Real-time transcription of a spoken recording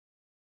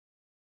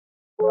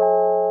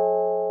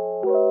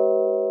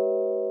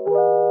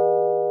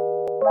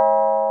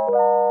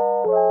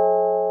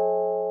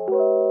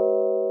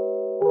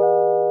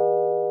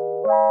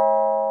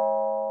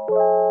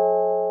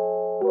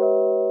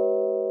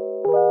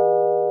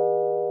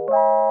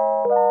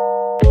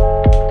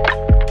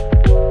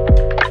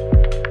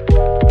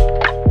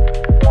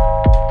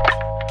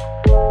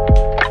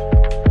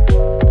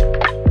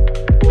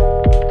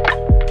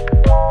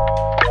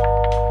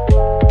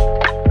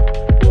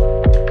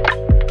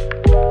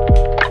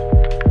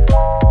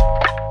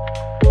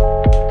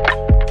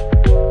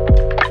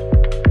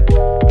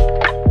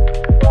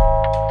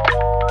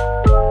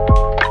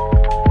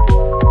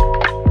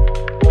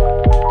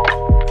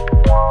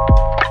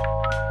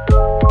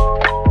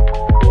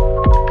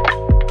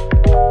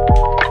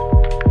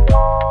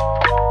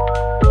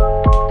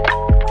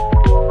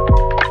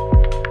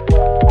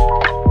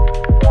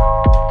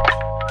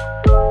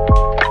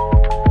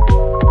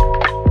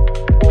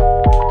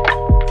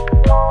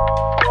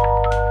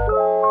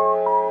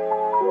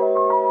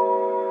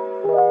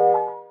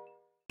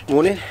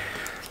Morning.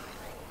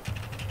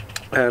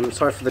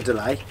 Sorry for the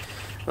delay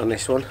on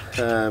this one.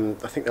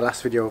 I think the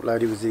last video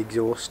uploaded was the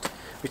exhaust,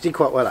 which did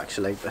quite well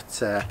actually,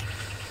 but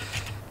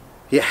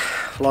yeah,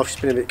 life's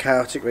been a bit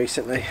chaotic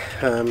recently.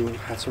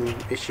 Had some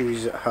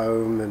issues at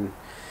home and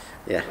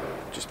yeah,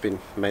 just been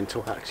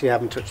mental. Actually, I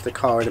haven't touched the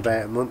car in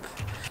about a month.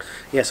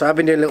 Yeah, so I've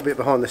been doing a little bit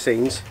behind the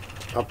scenes.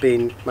 I've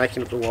been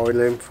making up the wiring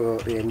loom for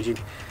the engine.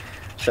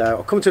 So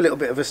I'll come to a little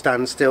bit of a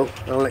standstill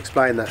and I'll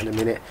explain that in a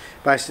minute.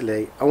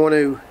 Basically, I want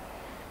to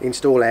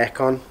install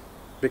aircon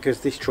because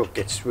this truck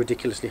gets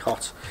ridiculously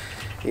hot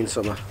in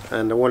summer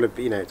and I want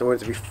to, I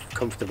want it to be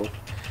comfortable.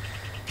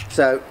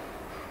 So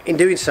in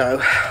doing so,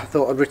 I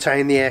thought I'd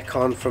retain the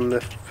aircon from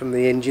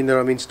the engine that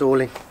I'm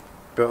installing.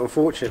 But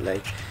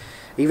unfortunately,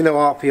 even though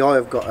RPI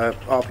have got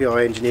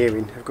RPI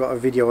Engineering have got a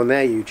video on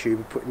their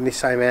YouTube putting this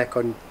same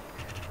aircon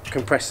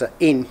compressor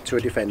into a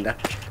Defender,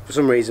 for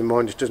some reason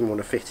mine just doesn't want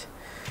to fit.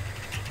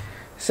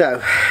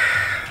 So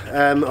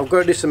I've got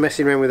to do some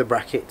messing around with the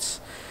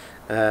brackets.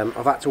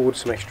 I've had to order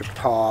some extra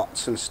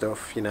parts and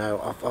stuff.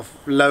 I've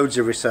loads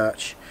of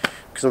research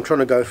because I'm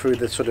trying to go through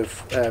the sort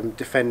of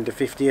Defender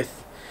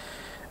 50th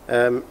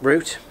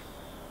route,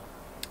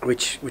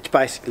 which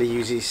basically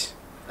uses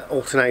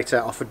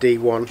alternator off a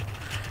D1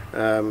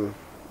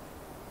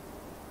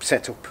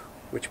 setup,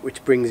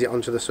 which brings it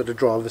onto the sort of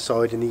driver's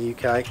side in the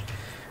UK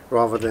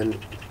rather than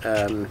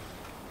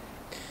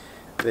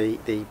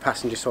the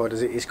passenger side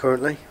as it is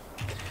currently.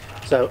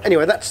 So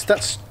anyway,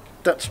 that's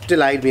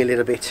delayed me a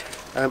little bit.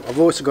 I've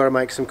also got to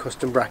make some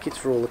custom brackets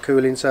for all the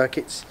cooling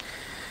circuits.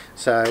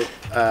 So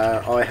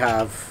I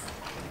have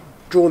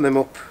drawn them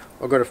up.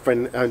 I've got a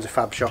friend that owns a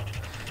fab shop,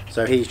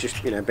 so he's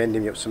just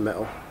bending me up some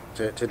metal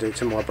to do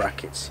to my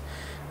brackets.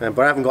 But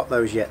I haven't got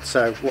those yet.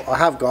 So what I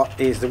have got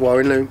is the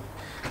wiring loom.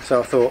 So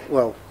I thought,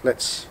 well,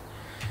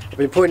 I've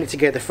been putting it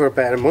together for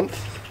about a month.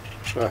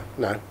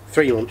 No,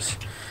 3 months.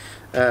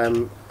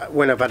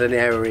 When I've had an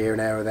error here and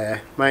error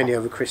there, mainly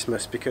over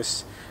Christmas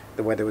because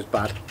the weather was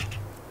bad.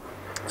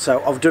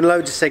 So I've done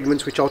loads of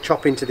segments which I'll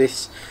chop into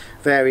this,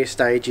 various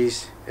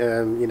stages,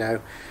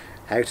 how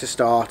to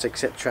start,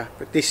 etc.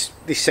 But this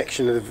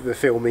section of the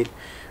filming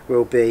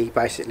will be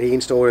basically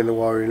installing the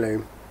wiring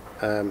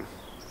loom.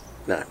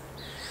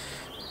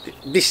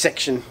 This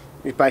section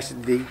is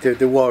basically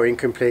the wiring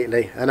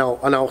completely, and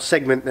I'll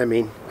segment them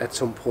in at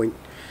some point,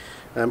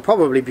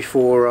 probably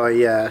before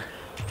I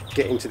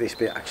get into this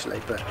bit actually.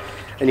 But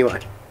anyway,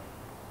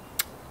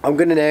 I'm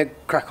going to now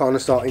crack on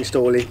and start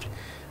installing.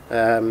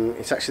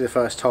 It's actually the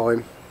first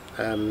time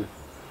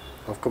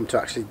I've come to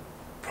actually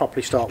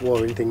properly start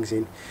wiring things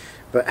in.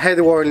 But how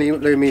the wiring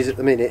loom is at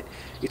the minute,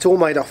 it's all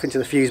made off into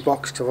the fuse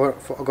box because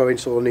I've got to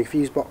install a new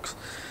fuse box.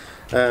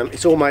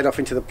 It's all made off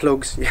into the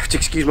plugs. You have to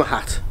excuse my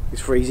hat,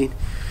 it's freezing.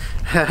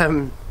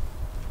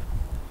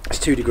 It's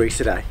 2 degrees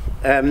today.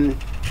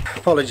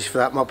 Apologies for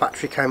that, my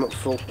battery came up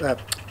full.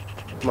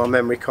 My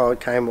memory card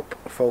came up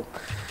full,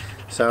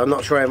 so I'm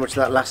not sure how much of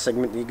that last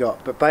segment you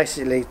got, but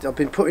basically I've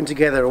been putting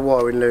together a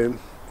wiring loom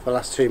for the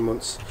last 2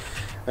 months.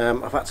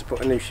 I've had to put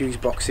a new fuse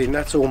box in.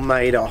 That's all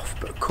made off,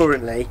 but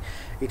currently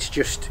it's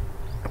just,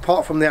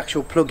 apart from the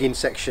actual plug-in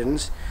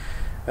sections,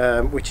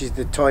 which is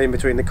the tie-in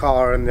between the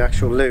car and the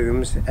actual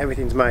looms,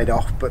 everything's made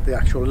off, but the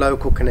actual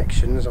local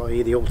connections,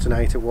 i.e. the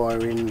alternator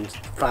wiring,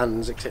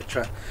 fans,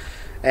 etc.,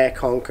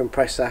 aircon,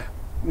 compressor,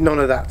 none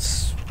of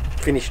that's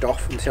finished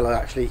off until I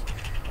actually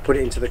put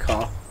it into the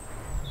car.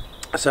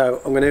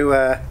 So I'm going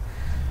to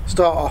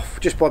start off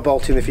just by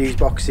bolting the fuse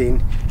box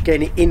in,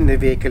 getting it in the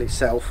vehicle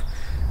itself,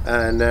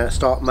 and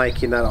start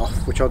making that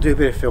off, which I'll do a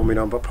bit of filming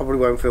on, but probably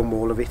won't film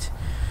all of it.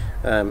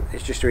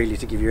 It's just really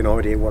to give you an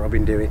idea of what I've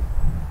been doing.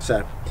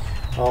 So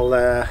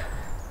I'll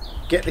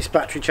get this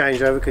battery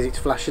changed over because it's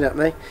flashing at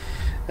me,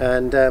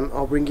 and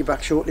I'll bring you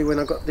back shortly when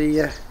I've got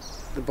the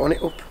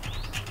bonnet up.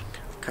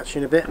 Catch you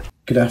in a bit.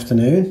 Good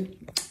afternoon.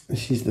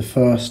 This is the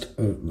first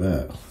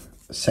of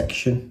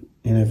section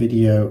in a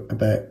video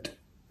about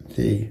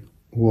the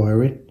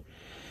wiring.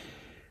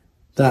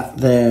 That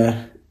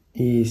there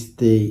is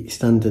the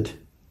standard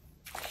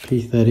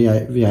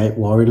P38 V8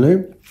 wiring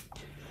loom.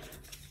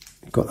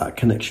 Got that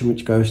connection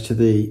which goes to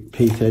the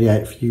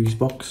P38 fuse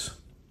box.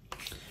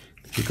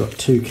 You've got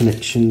 2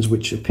 connections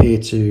which appear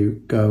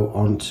to go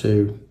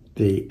onto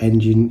the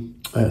engine,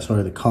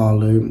 the car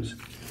looms.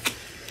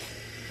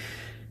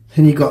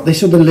 Then you've got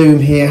this other loom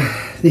here.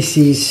 This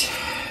is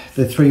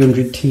the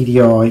 300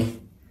 TDI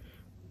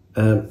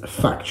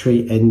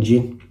factory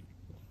engine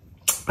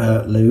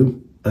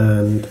loom,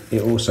 and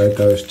it also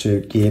goes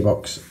to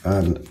gearbox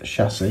and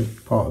chassis,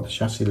 part of the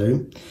chassis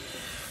loom.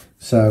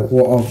 So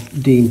what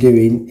I've been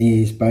doing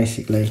is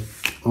basically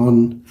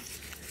on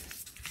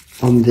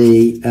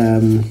the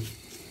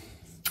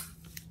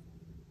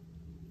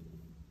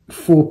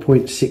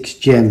 4.6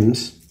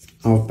 gems,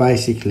 I've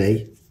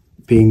basically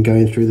been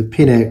going through the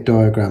pin out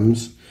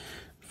diagrams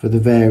for the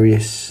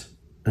various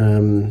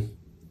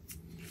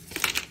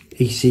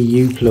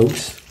ECU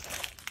plugs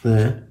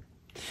there,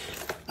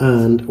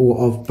 and what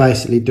I've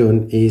basically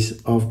done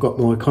is I've got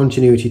my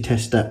continuity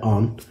tester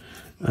on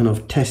and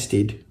I've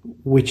tested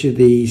which of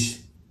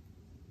these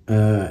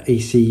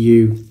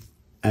ECU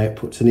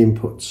outputs and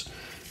inputs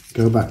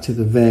go back to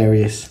the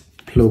various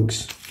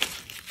plugs.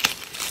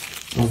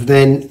 I've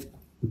then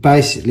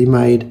basically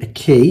made a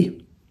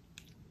key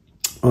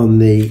on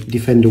the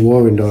Defender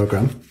wiring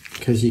diagram,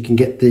 because you can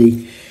get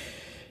the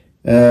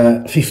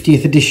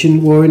 50th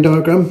edition wiring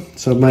diagram.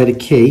 So I've made a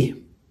key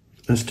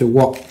as to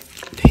what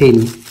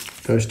pin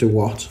goes to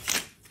what.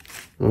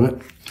 All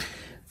right,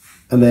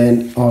 and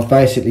then I've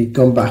basically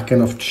gone back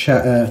and I've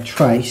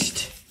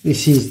traced.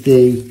 This is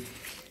the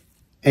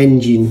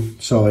engine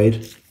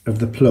side of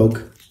the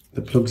plug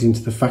that plugs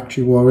into the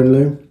factory wiring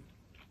loom,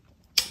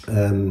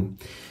 and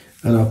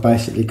I've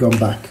basically gone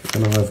back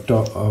and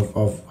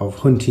I've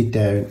hunted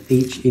down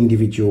each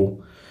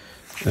individual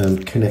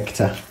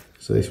connector.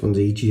 So this one's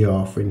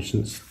EGR, for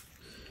instance,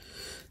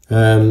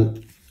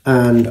 and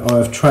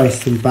I've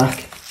traced them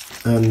back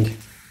and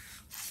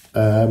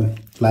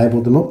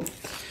labelled them up.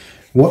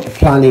 What the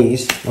plan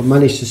is, I've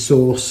managed to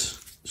source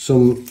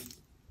some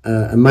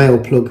a male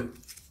plug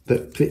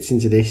that fits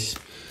into this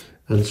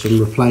and some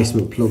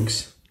replacement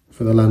plugs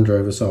for the Land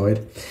Rover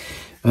side,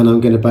 and I'm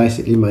going to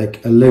basically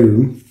make a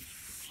loom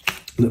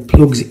that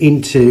plugs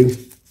into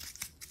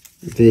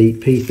the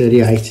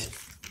P38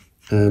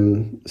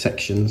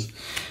 sections,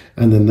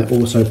 and then that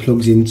also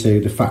plugs into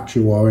the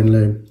factory wiring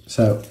loom.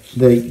 So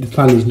the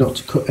plan is not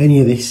to cut any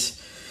of this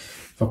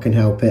if I can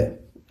help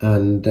it,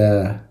 and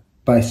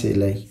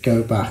basically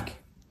go back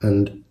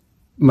and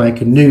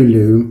make a new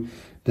loom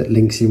that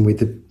links in with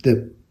the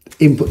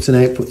inputs and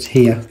outputs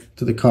here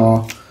to the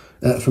car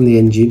from the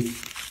engine,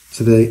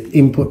 so the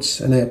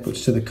inputs and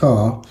outputs to the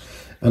car,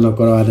 and I've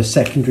got to add a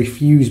secondary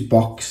fuse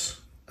box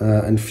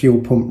and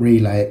fuel pump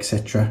relay,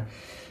 etc.,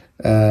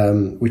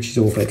 which is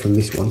all fed from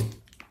this one,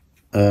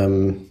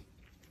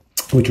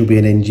 which will be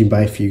an engine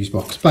bay fuse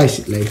box.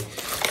 Basically,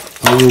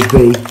 I will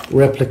be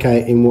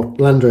replicating what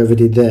Land Rover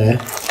did there,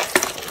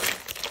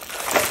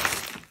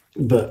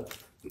 but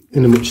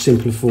in a much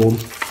simpler form.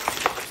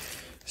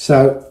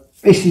 So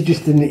this is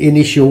just the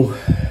initial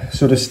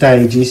sort of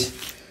stages.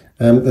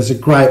 There's a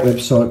great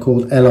website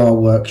called LR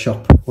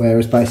Workshop,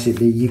 whereas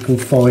basically you can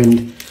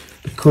find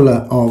the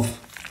colour of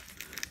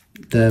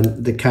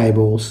the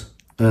cables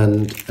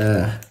and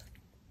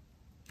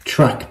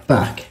track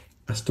back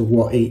as to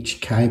what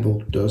each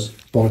cable does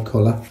by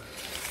colour.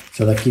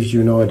 So that gives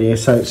you an idea.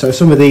 So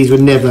some of these were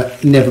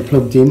never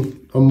plugged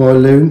in on my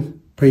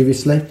loom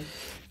previously.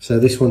 So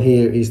this one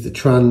here is the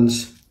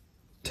trans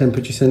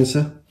temperature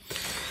sensor,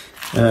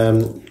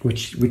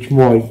 which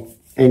my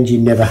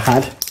engine never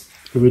had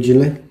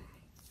originally,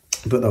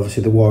 but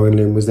obviously the wiring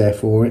loom was there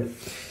for it.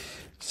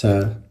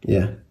 So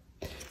yeah,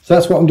 so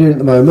that's what I'm doing at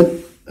the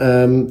moment.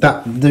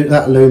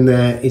 That loom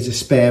there is a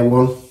spare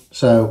one.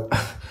 So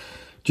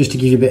just to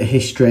give you a bit of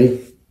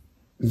history,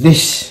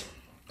 this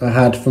I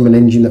had from an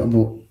engine that I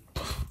bought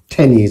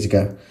 10 years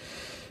ago.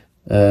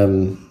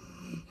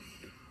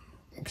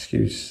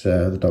 Excuse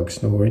the dog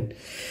snoring.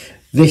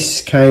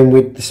 This came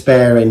with the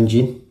spare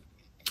engine,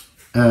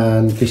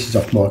 and this is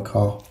off my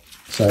car.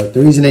 So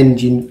there is an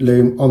engine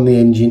loom on the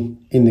engine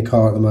in the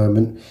car at the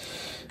moment.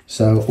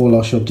 So all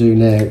I shall do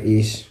now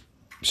is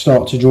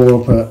start to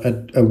draw up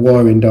a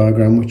wiring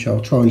diagram, which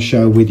I'll try and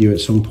show with you at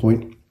some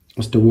point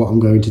as to what I'm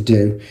going to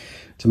do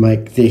to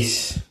make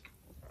this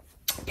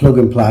plug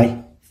and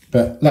play.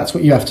 But that's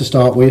what you have to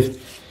start with.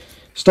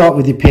 Start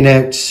with your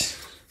pinouts,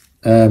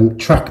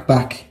 track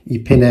back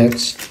your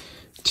pinouts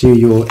to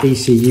your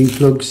ECU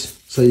plugs,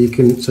 so you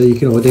can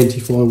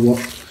identify what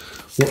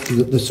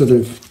the sort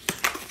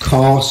of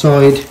car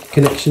side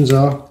connections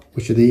are,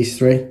 which are these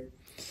three.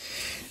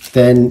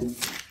 Then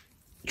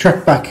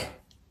track back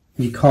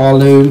your car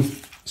loom,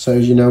 so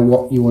as you know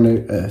what you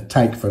want to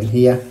take from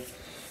here.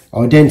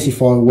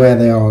 Identify where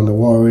they are on the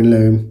wiring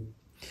loom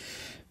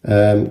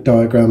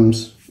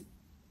diagrams.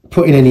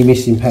 Put in any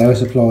missing power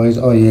supplies,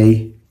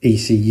 i.e.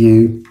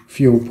 ECU,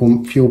 fuel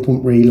pump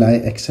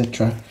relay,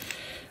 etc.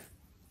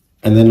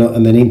 And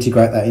then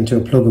integrate that into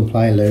a plug and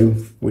play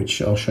loom,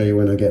 which I'll show you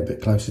when I get a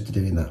bit closer to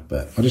doing that.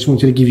 But I just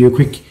wanted to give you a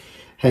quick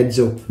heads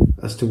up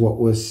as to what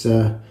was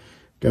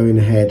going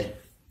ahead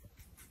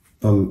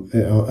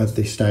at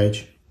this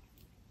stage.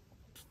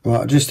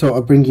 Well, I just thought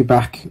I'd bring you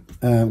back,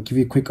 give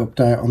you a quick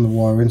update on the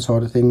wiring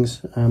side of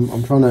things.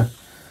 I'm trying to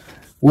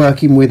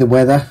work in with the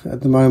weather at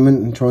the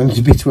moment and trying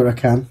to bit where I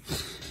can.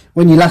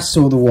 When you last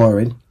saw the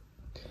wiring,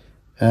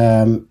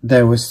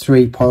 there was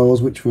 3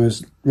 piles, which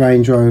was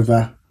Range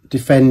Rover,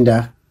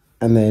 Defender,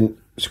 and then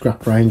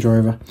scrap Range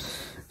Rover.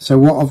 So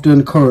what I've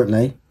done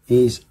currently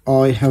is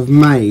I have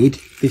made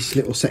this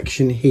little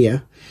section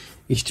here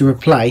is to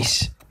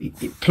replace,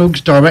 it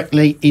plugs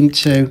directly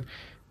into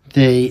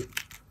the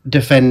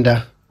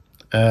Defender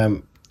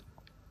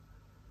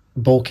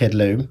bulkhead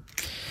loom,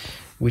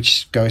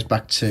 which goes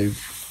back to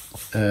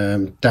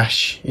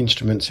dash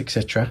instruments,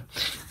 etc.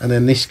 And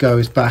then this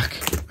goes back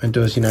and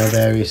does, you know,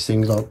 various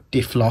things like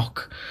diff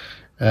lock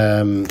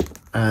and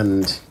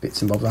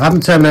bits and bobs. I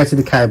haven't terminated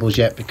the cables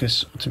yet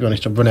because, to be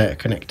honest, I've run out of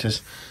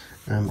connectors,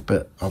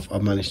 but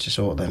I've managed to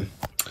sort them.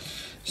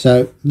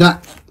 So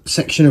that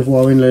section of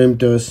wiring loom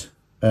does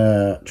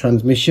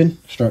transmission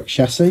stroke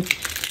chassis,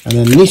 and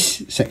then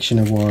this section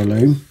of wire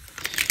loom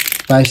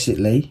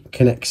basically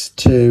connects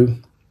to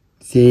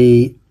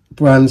the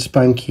brand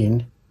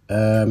spanking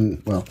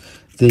well,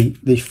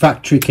 the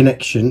factory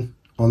connection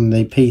on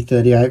the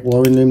P38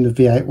 wiring loom, the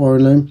V8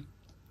 wiring loom.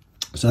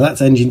 So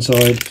that's engine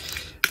side,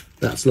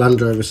 that's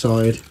Land Rover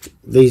side,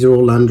 these are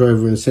all Land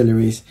Rover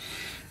ancillaries,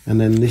 and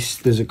then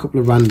there's a couple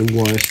of random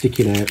wires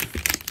sticking out.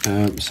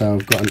 So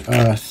I've got an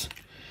earth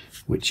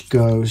which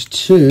goes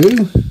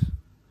to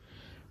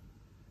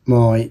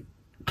my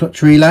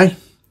clutch relay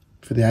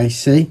for the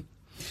AC,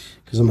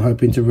 because I'm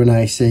hoping to run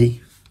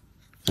AC.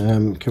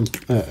 I'm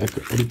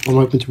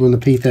hoping to run the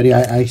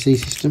P38 AC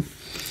system,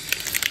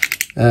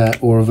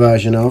 or a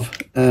version of,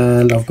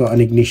 and I've got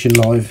an ignition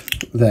live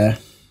there,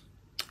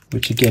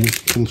 which again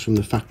comes from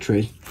the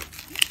factory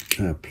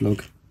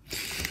plug.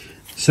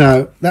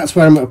 So that's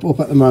where I'm up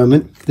at the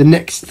moment. The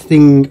next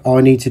thing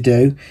I need to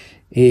do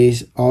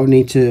is I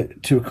need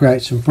to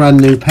create some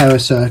brand new power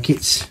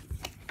circuits,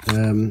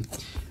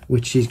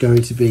 which is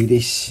going to be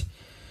this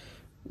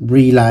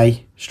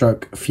relay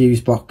stroke fuse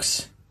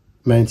box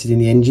mounted in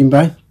the engine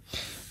bay.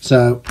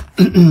 So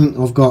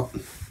I've got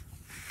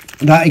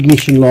that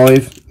ignition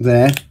live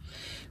there,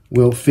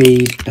 will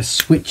feed a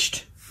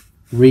switched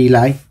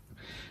relay,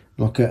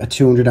 like a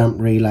 200 amp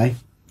relay.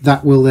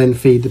 That will then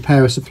feed the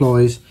power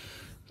supplies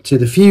to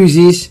the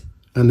fuses,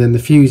 and then the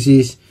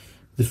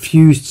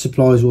fused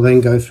supplies will then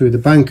go through the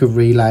bank of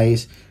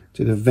relays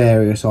to the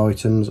various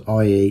items,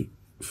 i.e.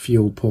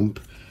 fuel pump,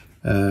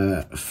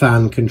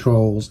 fan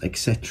controls,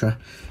 etc.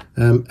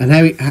 And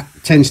how it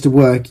tends to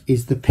work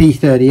is the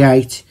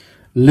P38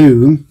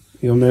 loom,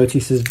 you'll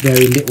notice there's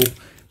very little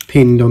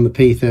pinned on the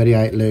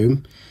P38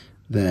 loom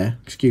there,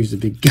 excuse the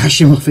big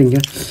gash in my finger.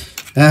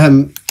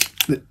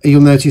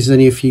 You'll notice there's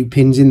only a few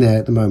pins in there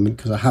at the moment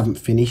because I haven't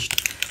finished.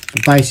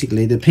 But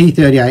basically the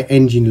P38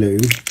 engine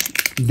loom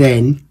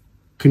then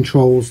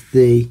controls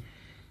the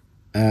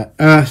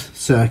earth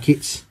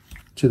circuits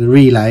to the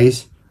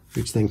relays,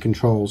 which then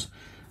controls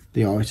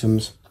the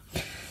items.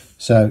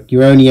 So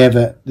you're only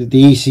ever,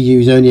 the ECU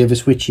is only ever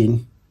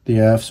switching the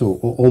earths,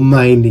 or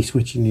mainly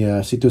switching the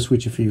earths. It does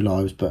switch a few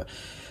lives, but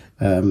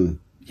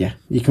yeah,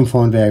 you can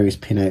find various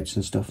pinouts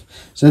and stuff.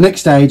 So the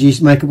next stage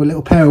is make up a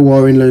little power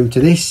wiring loom to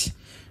this,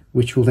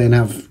 which will then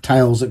have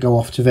tails that go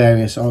off to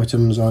various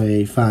items,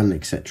 i.e. fan,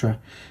 etc.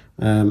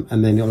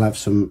 And then you'll have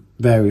some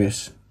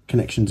various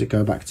connections that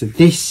go back to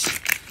this,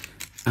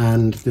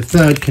 and the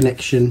third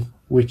connection,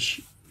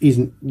 which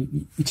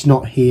it's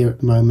not here at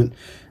the moment.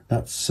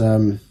 That's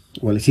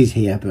well, it is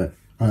here, but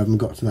I haven't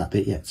got to that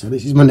bit yet. So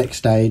this is my next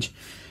stage.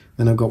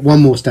 Then I've got one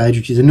more stage,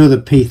 which is another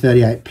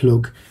P38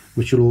 plug,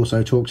 which will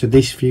also talk to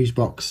this fuse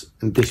box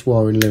and this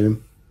wiring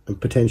loom, and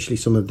potentially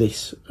some of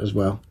this as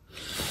well.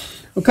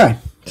 Okay,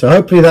 so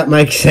hopefully that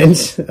makes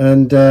sense,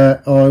 and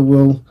I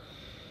will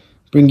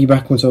bring you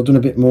back once I've done a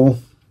bit more.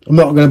 I'm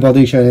not going to bother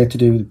you showing you how to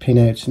do the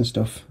pinouts and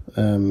stuff,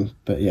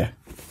 but yeah,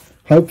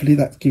 hopefully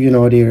that gives you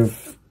an idea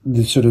of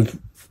the sort of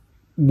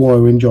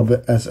wiring job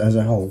as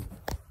a whole.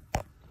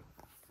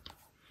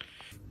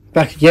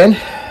 Back again,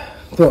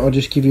 thought I'd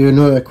just give you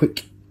another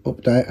quick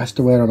update as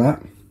to where I'm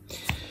at.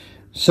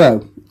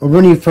 So I'm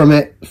running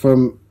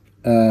from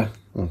oh,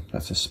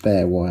 that's a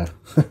spare wire.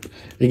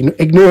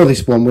 Ignore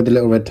this one with the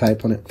little red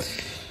tape on it.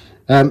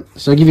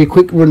 So I'll give you a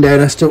quick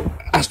rundown as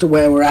to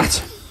where we're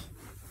at.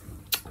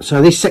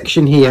 So this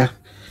section here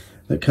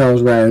that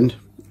curls round,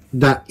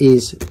 that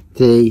is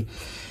the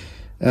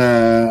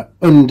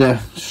under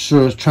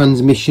sort of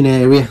transmission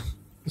area.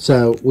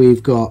 So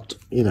we've got,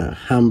 you know,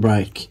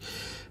 handbrake,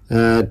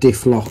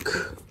 diff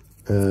lock,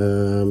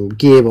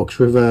 gearbox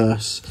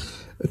reverse,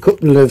 a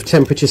couple of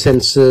temperature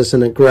sensors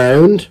and a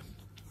ground.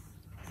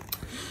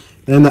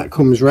 Then that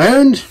comes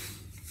round,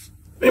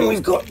 and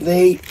we've got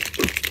the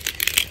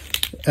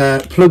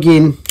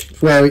plug-in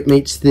where it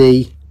meets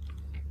the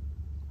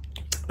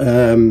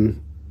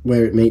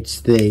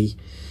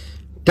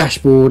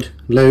dashboard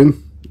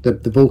loom,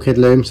 the bulkhead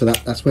loom. So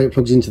that's where it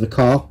plugs into the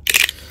car.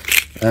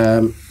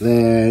 Then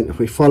if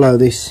we follow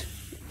this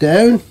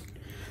down,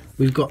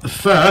 we've got the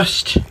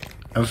first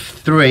of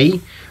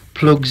 3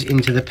 plugs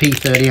into the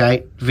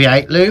P38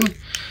 V8 loom.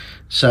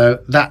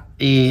 So that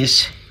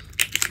is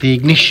the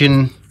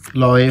ignition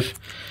live.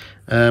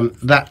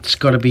 That's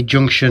got to be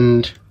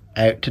junctioned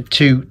out to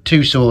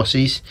two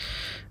sources.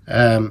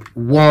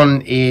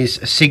 One is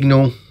a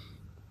signal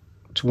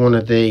to one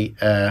of the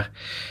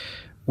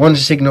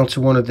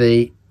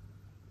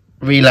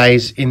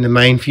relays in the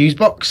main fuse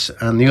box,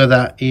 and the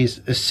other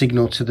is a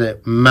signal to the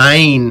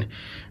main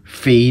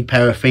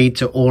power feed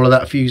to all of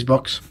that fuse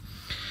box.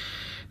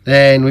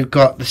 Then we've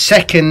got the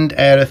second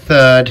out of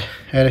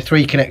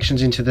 3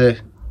 connections into the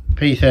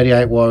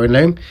P38 wiring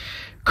loom.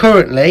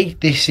 Currently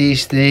this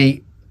is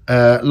the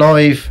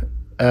live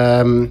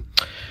and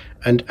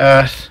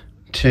earth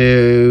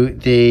to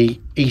the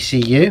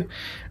ECU,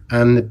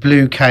 and the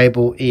blue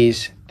cable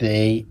is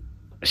the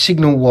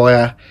signal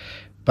wire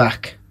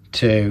back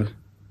to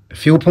the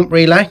fuel pump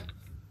relay.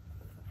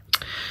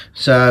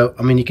 So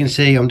I mean, you can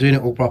see I'm doing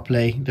it all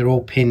properly. They're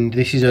all pinned.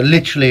 This is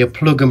literally a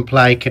plug and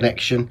play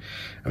connection.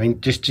 I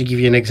mean, just to give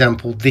you an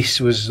example,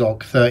 this was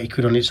like 30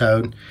 quid on its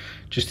own,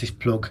 just this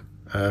plug,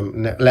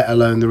 let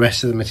alone the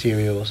rest of the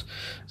materials.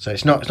 So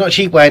it's not a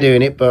cheap way of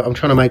doing it, but I'm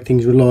trying to make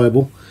things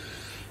reliable.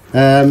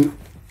 Then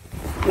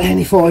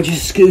if I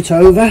just scoot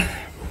over,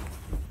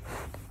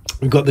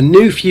 we've got the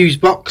new fuse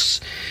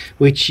box,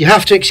 which you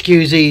have to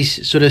excuse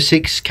these sort of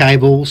 6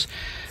 cables.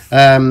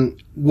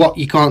 What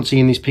you can't see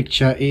in this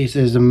picture is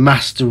there's a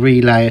master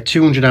relay, a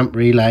 200 amp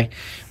relay,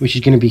 which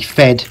is going to be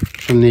fed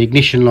from the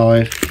ignition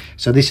live.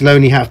 So this will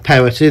only have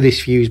power to this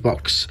fuse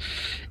box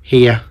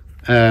here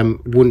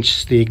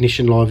once the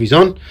ignition live is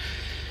on.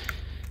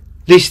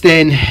 This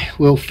then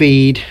will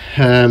feed.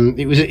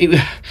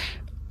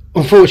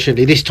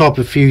 Unfortunately, this type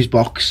of fuse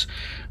box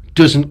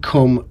doesn't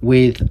come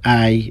with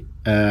a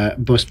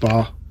bus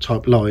bar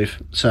type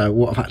live, so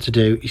what I've had to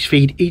do is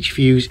feed each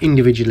fuse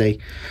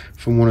individually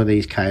from one of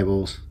these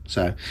cables.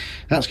 So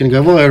that's going to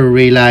go via a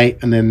relay,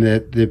 and then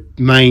the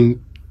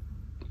main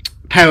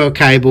power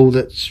cable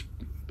it's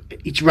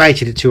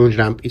rated at 200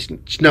 amp.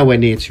 It's nowhere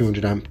near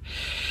 200 amp,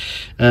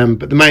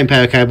 but the main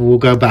power cable will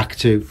go back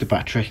to the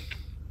battery.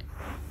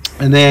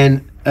 And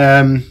then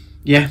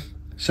yeah,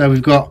 so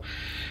we've got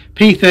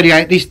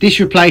P38. This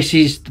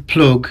replaces the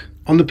plug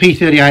on the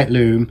P38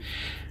 loom.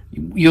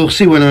 You'll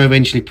see when I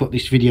eventually put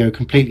this video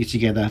completely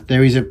together,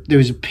 there is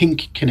a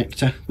pink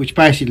connector which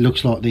basically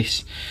looks like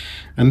this,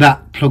 and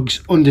that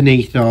plugs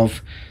underneath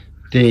of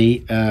the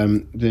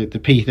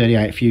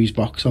P38 fuse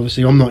box.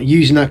 Obviously I'm not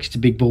using that because it's a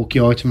big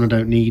bulky item and I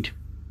don't need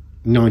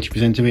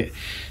 90% of it,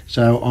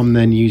 so I'm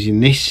then using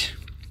this.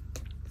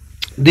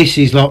 This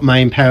is like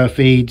main power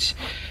feeds,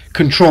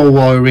 control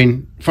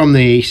wiring from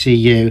the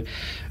ECU,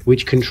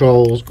 which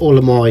controls all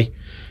of my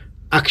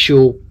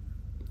actual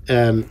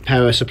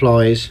power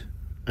supplies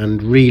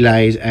and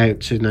relays out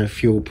to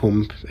fuel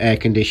pump, air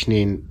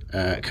conditioning,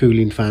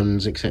 cooling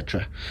fans,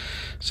 etc.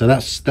 So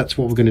that's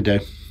what we're going to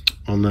do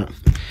on that.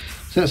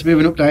 So that's a bit of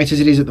an update as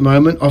it is at the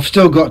moment. I've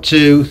still got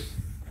to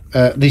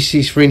this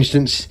is, for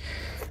instance,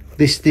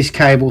 this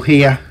cable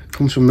here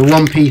comes from the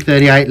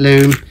 1P38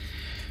 loom.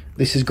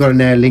 This has got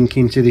an air link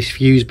into this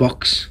fuse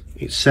box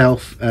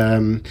itself,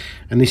 and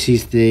this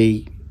is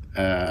the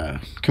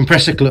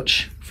compressor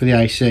clutch for the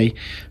AC.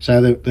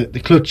 So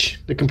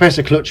the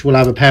compressor clutch will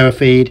have a power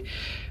feed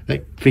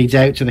that feeds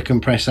out to the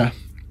compressor.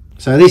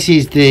 So this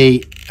is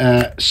the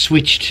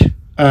switched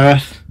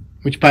earth,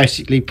 which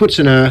basically puts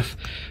an earth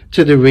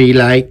to the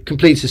relay,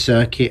 completes the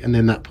circuit, and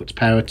then that puts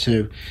power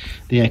to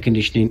the air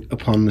conditioning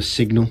upon the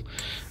signal.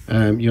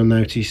 You'll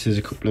notice there's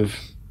a couple of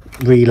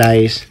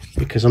relays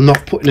because I'm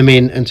not putting them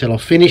in until I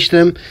finish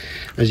them.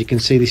 As you can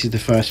see, this is the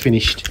first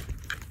finished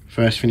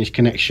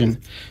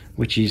connection,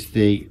 which is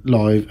the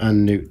live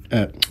and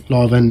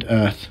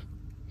earth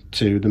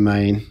to the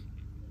main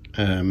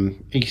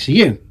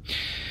ECU.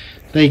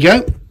 There you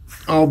go.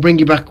 I'll bring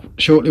you back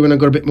shortly when I've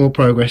got a bit more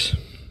progress.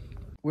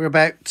 We're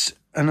about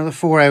another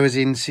 4 hours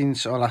in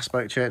since I last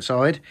spoke to you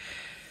outside.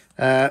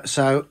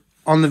 So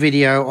on the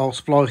video I'll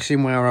splice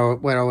in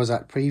where I was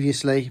at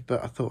previously,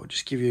 but I thought I'd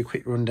just give you a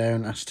quick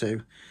rundown as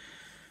to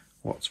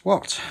what's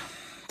what.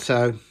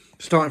 So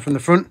starting from the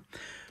front,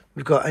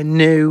 we've got a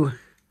new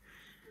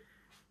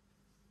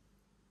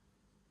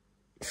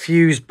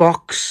fuse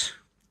box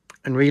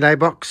and relay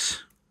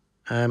box.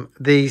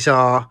 These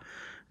are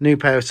new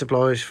power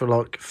supplies for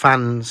like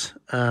fans,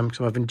 because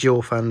I'm having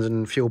dual fans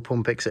and fuel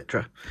pump,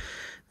 etc.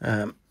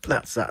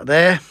 That's that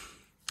there.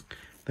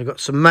 They've got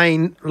some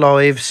main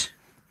lives,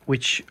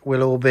 which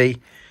will all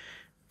be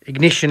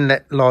ignition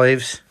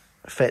lives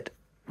fed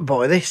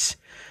by this.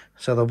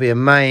 So there'll be a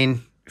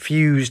main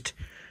fused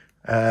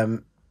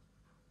 100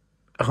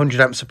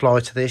 amp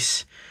supply to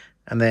this,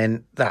 and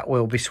then that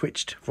will be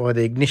switched via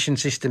the ignition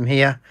system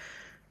here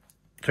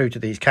through to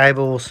these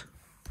cables,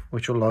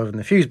 which will liven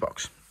the fuse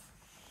box.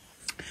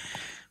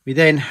 We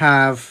then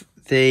have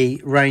the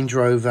Range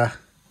Rover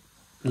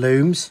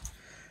looms.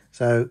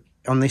 So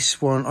on this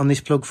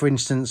plug, for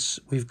instance,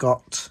 we've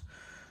got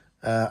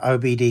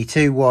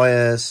OBD2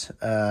 wires,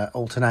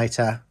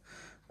 alternator,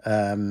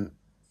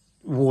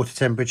 water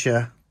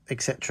temperature,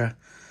 etc.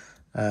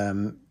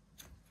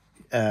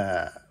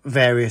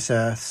 Various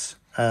earths,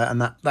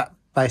 and that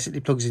basically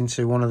plugs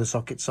into one of the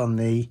sockets on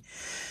the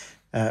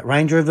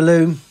Range Rover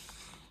loom.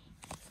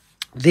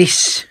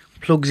 This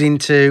plugs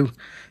into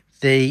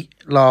the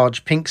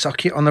large pink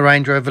socket on the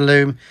Range Rover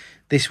loom.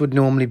 This would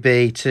normally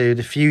be to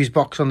the fuse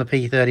box on the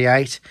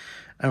P38,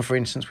 and for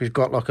instance we've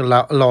got like a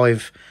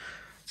live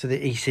to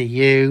the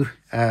ECU,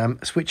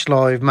 switch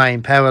live,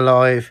 main power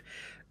live,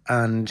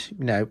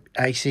 and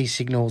AC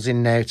signals in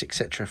and out,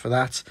 etc. for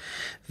that.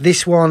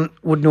 This one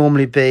would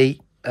normally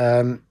be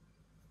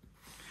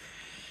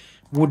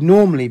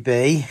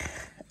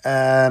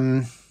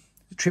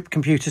trip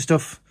computer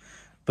stuff,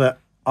 but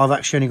I've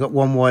actually only got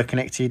one wire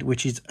connected,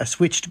 which is a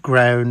switched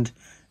ground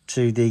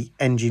to the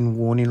engine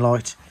warning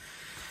light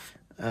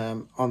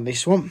on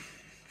this one.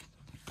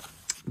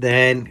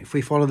 Then if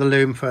we follow the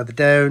loom further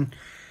down,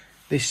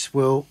 this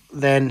will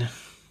then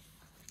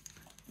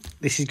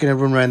this is going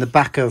to run around the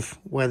back of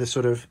where the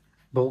sort of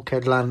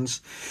bulkhead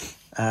lands,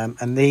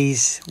 and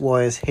these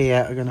wires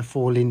here are going to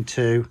fall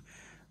into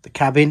the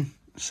cabin.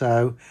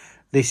 So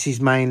this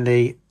is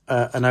mainly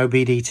an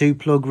OBD2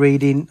 plug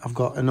reading. I've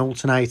got an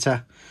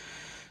alternator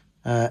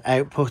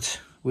output,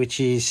 which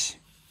is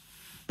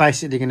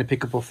basically going to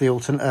pick up off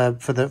the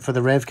for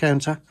the rev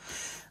counter,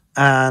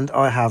 and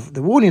I have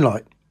the warning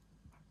light.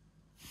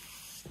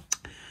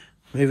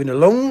 Moving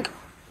along,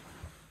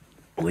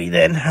 we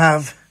then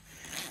have,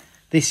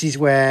 this is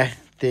where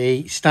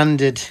the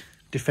standard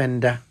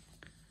Defender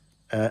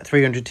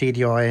 300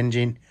 TDI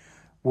engine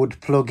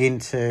would plug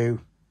into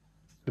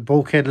the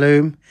bulkhead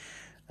loom.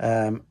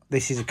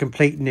 This is a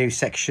complete new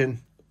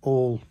section,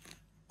 all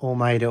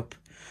made up.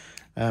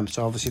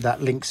 So obviously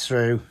that links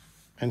through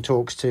and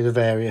talks to the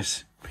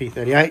various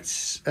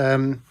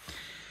P38s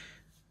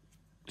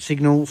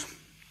signals.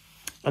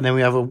 And then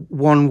we have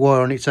one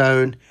wire on its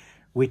own,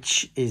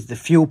 which is the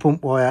fuel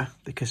pump wire,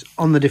 because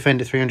on the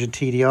Defender 300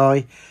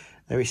 TDI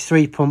there is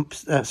three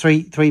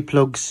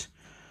plugs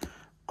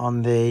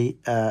on the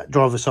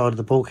driver's side of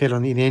the bulkhead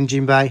on the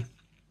engine bay.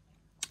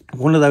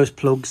 One of those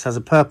plugs has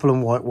a purple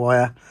and white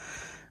wire,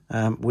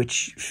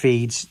 which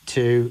feeds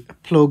to a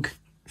plug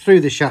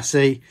through the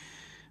chassis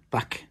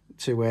back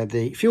to where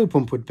the fuel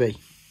pump would be.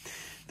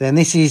 Then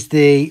this is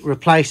the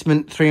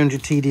replacement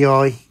 300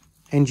 TDI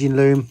engine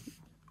loom,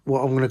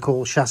 what I'm going to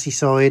call chassis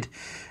side.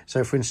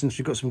 So for instance,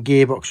 we've got some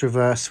gearbox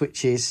reverse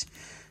switches,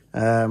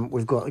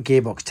 we've got a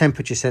gearbox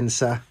temperature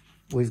sensor,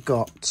 we've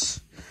got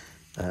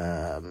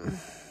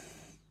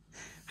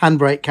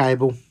handbrake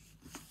cable,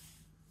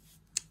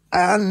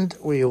 and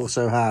we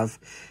also have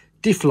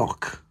diff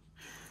lock,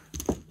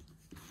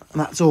 and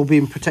that's all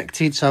being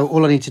protected. So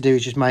all I need to do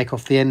is just make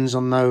off the ends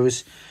on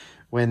those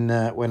when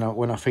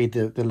I feed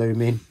the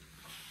loom in.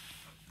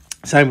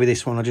 Same with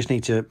this one, I just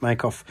need to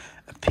make off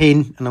a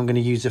pin, and I'm going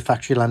to use a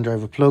factory Land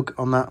Rover plug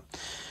on that.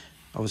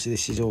 Obviously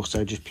this is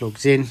also just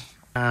plugs in,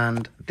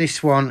 and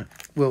this one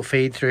will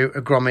feed through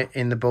a grommet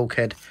in the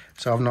bulkhead,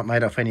 so I've not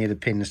made off any of the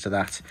pins to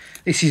that.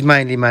 This is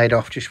mainly made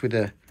off just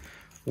with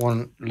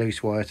one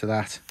loose wire to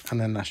that,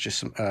 and then that's just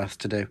some earth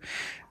to do.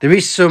 There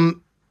is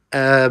some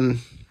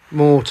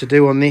more to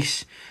do on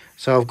this,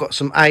 so I've got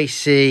some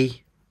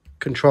AC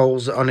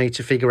controls that I need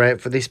to figure out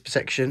for this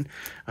section,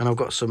 and I've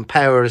got some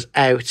powers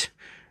out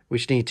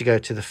which need to go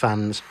to the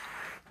fans.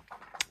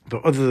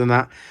 But other than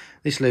that,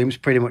 this loom's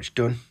pretty much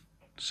done.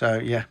 So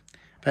yeah,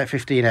 about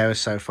 15 hours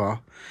so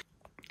far.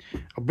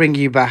 I'll bring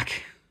you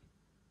back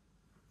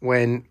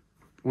when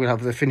we'll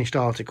have the finished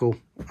article,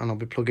 and I'll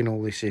be plugging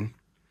all this in.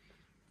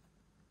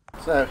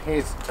 So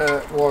here's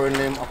a wiring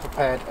loom I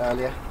prepared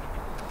earlier.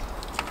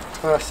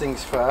 First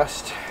things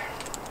first,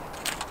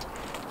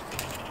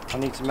 I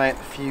need to make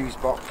the fuse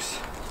box.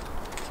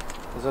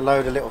 There's a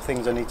load of little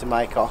things I need to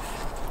make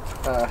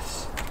off,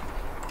 earths,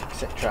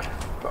 etc.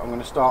 But I'm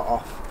going to start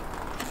off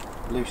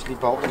loosely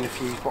bolting the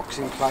fuse box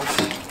in place.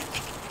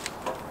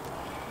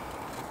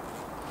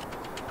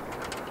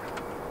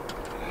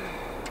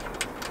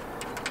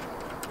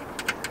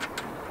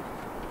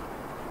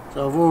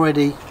 So I've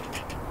already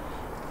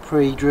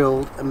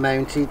pre-drilled and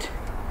mounted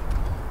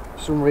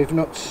some riv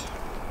nuts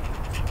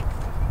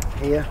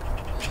here.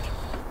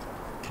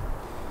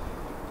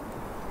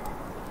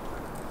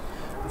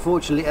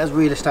 Unfortunately, as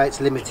real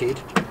estate's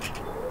limited,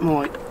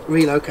 my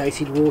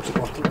relocated water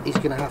bottle is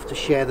going to have to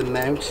share the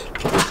mount.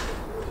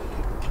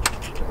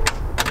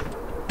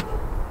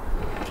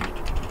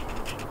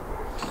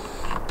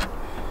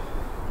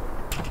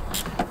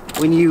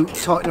 When you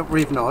tighten up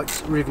riv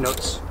nuts,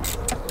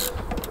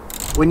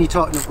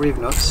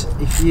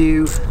 if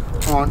you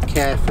aren't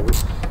careful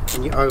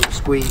and you over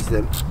squeeze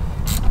them,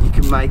 you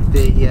can make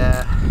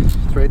the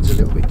threads a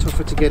little bit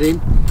tougher to get in,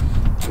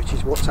 which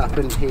is what's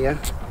happened here.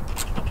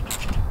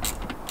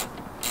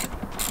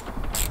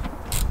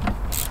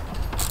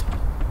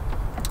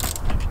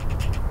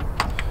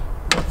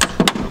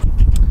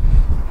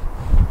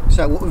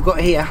 So what we've got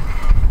here,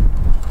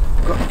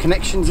 we've got the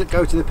connections that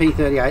go to the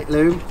P38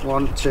 loom,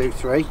 1, 2,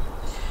 3,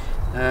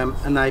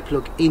 and they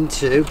plug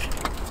into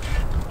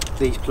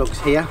these plugs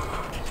here.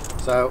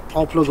 So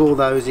I'll plug all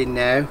those in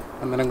now,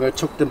 and then I'm going to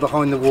tuck them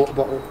behind the water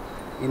bottle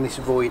in this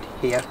void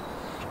here.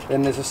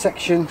 Then there's a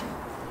section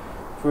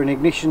for an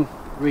ignition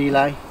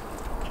relay.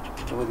 I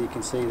don't know whether you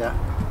can see that.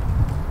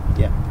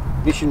 Yeah,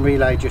 ignition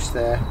relay just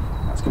there.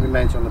 That's going to be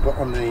mounted on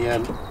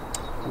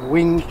the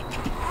wing,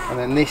 and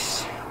then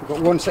this. We've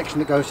got one section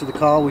that goes to the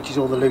car, which is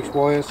all the loose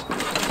wires,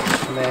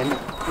 and then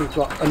we've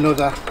got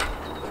another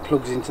that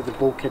plugs into the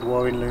bulkhead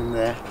wiring loom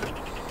there.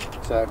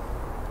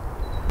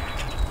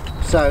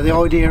 So the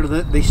idea of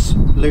this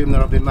loom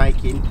that I've been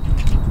making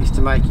is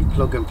to make it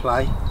plug and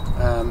play,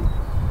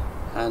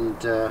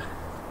 and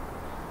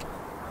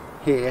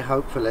here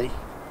hopefully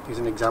is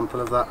an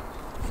example of that.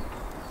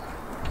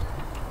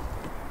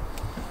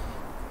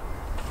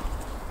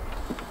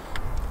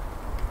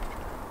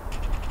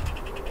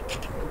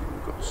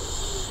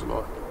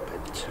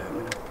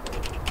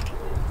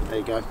 There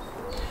you go.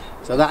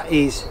 So that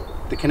is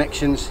the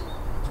connections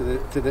to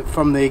the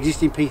from the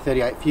existing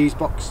P38 fuse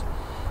box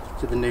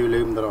to the new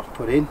loom that I've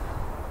put in.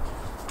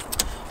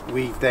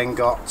 We've then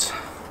got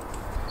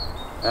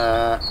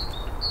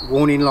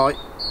warning light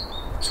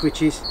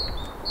switches,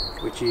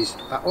 which is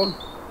that one,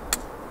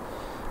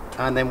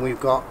 and then we've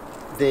got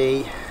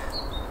the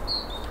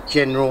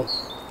general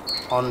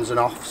ons and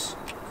offs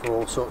for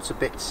all sorts of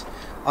bits.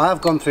 I have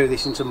gone through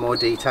this in some more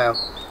detail.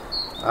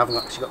 I haven't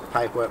actually got the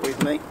paperwork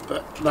with me,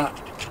 but that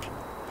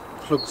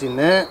plugs in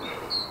there.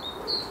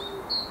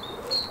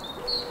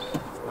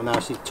 I know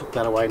she took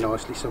that away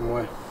nicely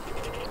somewhere.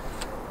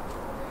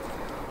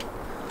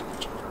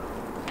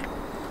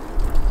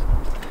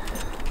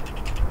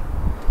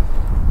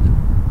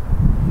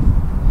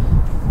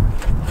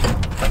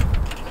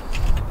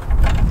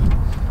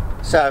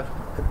 So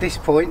at this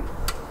point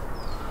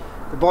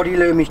the body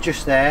loom is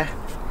just there.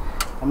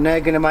 I'm now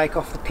going to make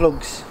off the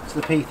plugs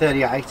to the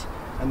P38,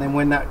 and then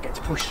when that gets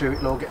pushed through,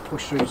 it'll all get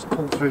pushed through,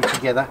 pulled through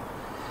together.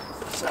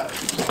 So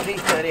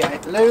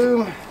P38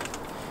 loom.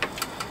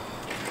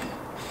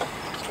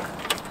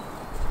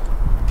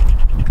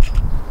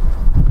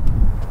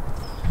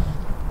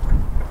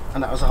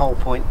 And that was the whole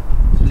point,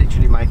 to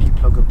literally make it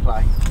plug and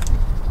play.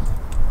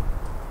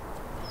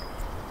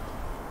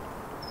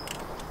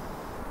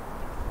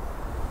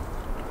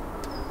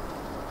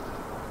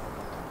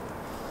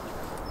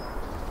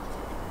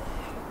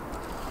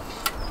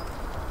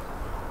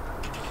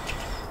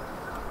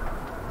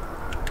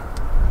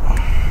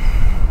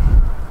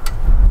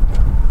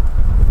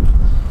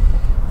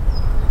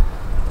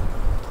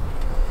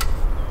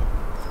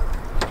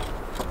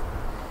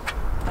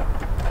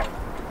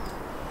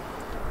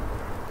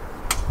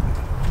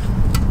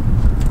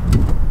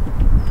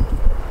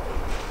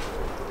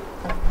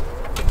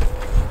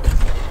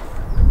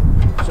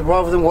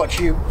 Rather than watch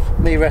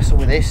me wrestle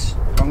with this,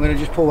 I'm going to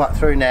just pull that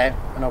through now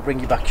and I'll bring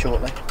you back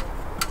shortly.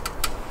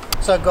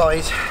 So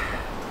guys,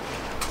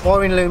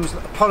 wiring looms,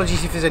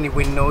 apologies if there's any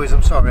wind noise,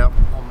 I'm sorry, I'm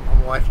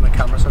away from the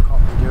camera so I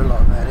can't really do a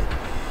lot about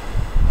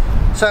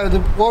it. So the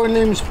wiring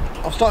looms,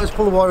 I've started to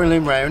pull the wiring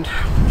loom round.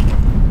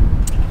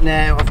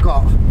 Now I've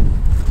got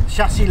a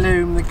chassis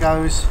loom that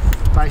goes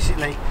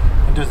basically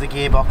and does the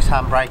gearbox,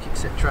 handbrake,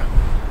 etc.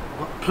 I've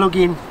got a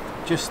plug-in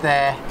just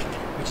there,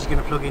 which is going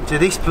to plug into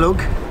this plug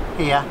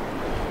here,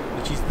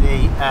 which is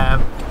the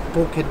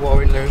bulkhead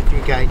wiring loom for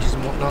your gauges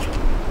and whatnot.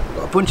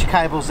 Got a bunch of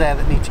cables there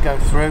that need to go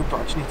through, but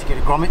I just need to get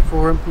a grommet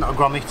for them. Not a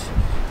grommet,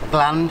 a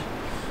gland.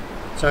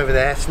 It's over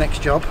there, it's the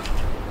next job.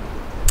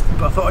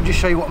 But I thought I'd just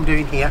show you what I'm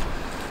doing here.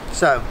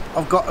 So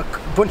I've got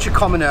a bunch of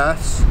common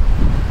earths.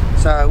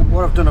 So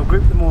what I've done, I've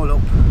grouped them all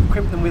up,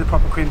 crimped them with the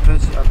proper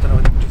crimpers. I don't know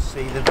whether you can just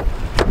see them.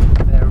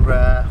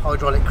 They're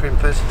hydraulic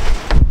crimpers,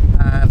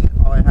 and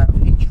I have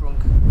heat shrunk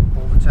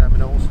all the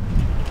terminals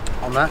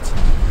on that.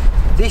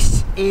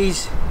 This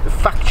is the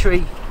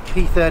factory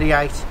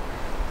P38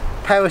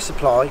 power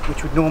supply,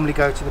 which would normally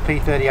go to the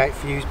P38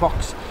 fuse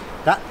box.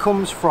 That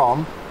comes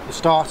from the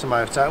starter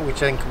motor, which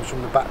then comes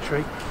from the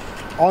battery.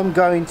 I'm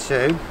going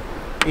to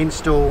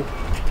install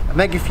a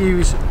mega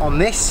fuse on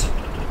this,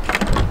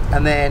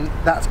 and then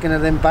that's going to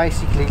then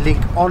basically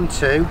link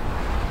onto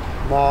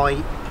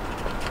my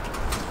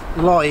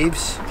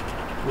lives,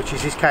 which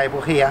is this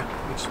cable here,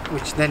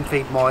 which then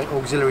feed my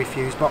auxiliary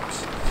fuse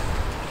box.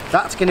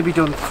 That's going to be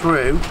done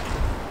through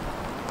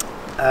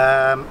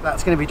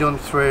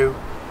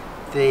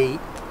the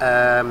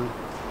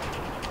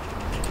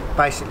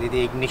basically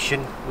the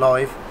ignition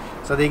live.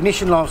 So the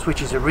ignition live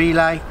switch is a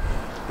relay.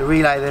 The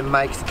relay then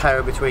makes the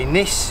power between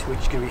this, which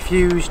is going to be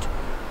fused,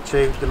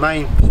 to the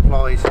main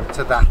supplies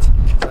to that.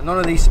 So none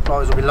of these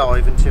supplies will be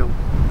live until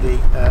the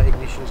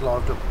ignition's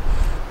lived up.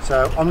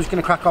 So I'm just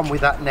going to crack on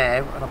with that now,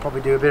 and I'll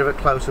probably do a bit of a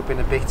close-up in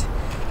a bit.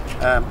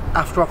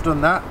 After I've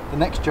done that, the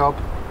next job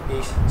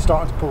is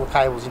starting to pull the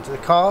cables into the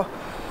car,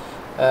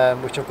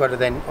 which I've got to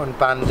then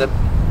unband them.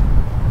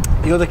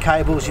 The other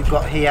cables you've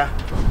got here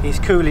is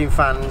cooling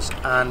fans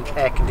and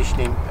air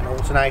conditioning and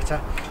alternator.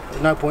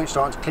 There's no point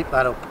starting to clip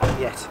that up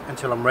yet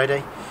until I'm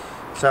ready.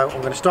 So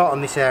I'm going to start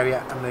on this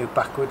area and move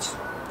backwards.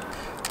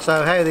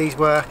 So how these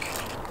work,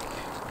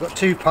 you've got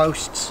two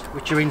posts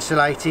which are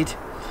insulated.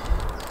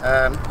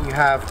 You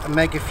have a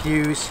mega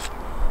fuse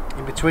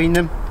in between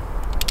them,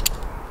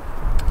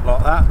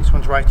 like that. This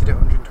one's rated at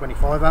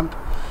 125 amp,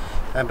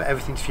 but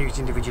everything's fused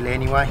individually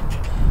anyway.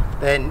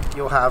 Then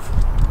you'll have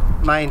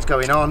mains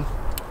going on,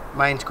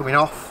 mains coming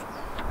off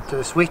to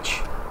the switch,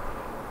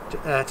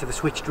 to the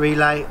switched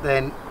relay.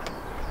 Then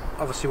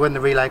obviously when the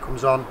relay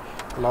comes on,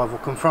 the live will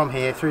come from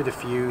here through the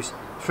fuse,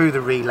 through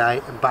the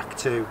relay and back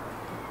to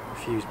the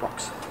fuse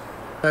box.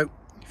 So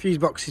fuse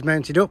box is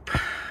mounted up,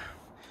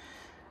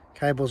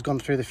 cable's gone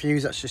through the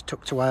fuse, that's just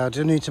tucked away. I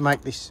do need to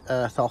make this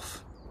earth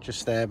off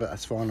just there, but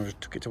that's fine, I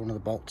just took it to one of the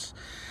bolts.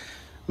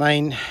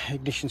 Main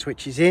ignition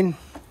switch is in,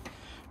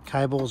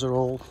 cables are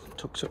all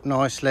tucked up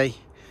nicely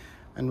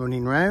and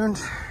running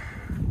round.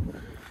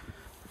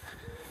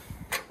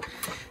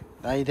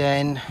 They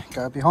then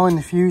go behind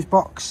the fuse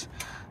box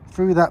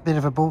through that bit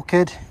of a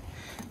bulkhead.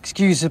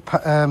 Excuse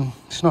the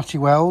snotty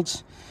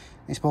welds,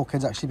 this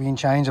bulkhead's actually being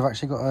changed. I've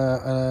actually got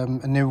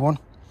a new one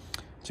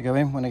to go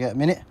in when I get a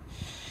minute.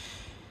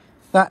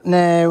 That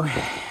now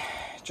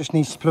just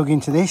needs to plug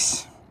into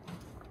this,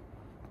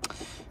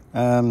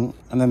 and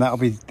then that'll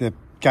be the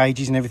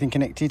gauges and everything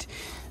connected.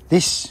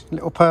 This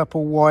little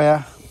purple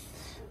wire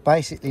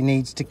basically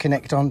needs to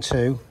connect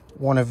onto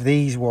one of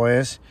these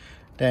wires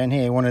down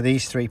here, one of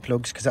these 3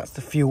 plugs, because that's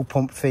the fuel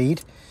pump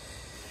feed.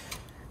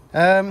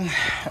 And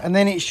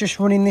then it's just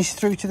running this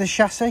through to the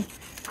chassis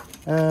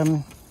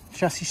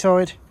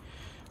side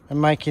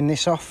and making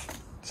this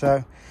off.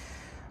 So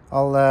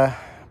I'll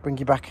bring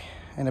you back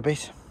in a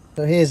bit.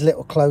 So here's a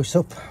little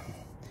close-up.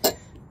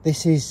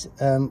 This is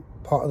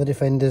part of the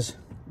Defender's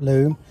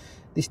loom.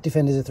 This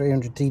Defender's a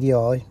 300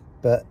 TDI,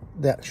 but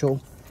the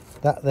actual,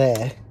 that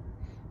there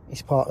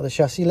is part of the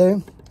chassis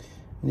loom.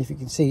 And if you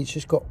can see,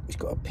 it's got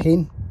a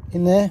pin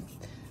in there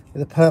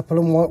with a purple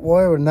and white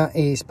wire, and that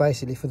is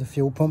basically for the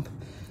fuel pump.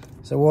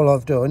 So all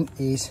I've done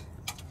is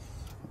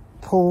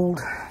pulled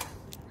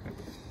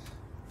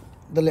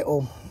the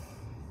little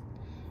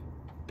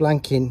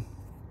blanking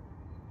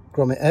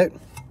grommet out,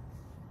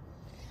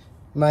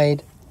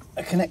 made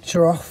a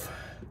connector off,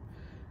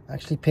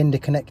 actually pinned a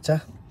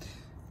connector,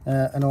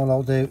 and all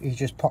I'll do is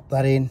just pop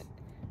that in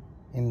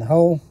the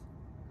hole.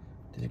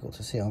 Difficult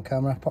to see on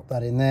camera. Pop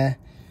that in there,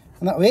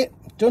 and that'll be it.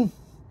 Done.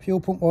 Fuel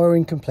pump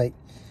wiring complete.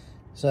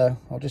 So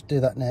I'll just do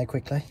that now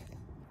quickly,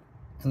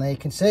 and there you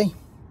can see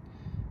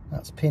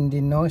that's pinned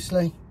in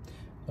nicely.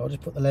 So I'll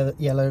just put the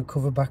yellow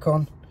cover back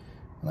on,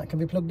 and that can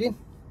be plugged in.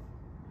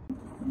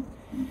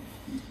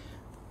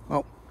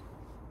 Well,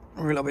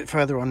 we're a little bit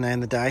further on there in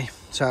the day,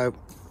 so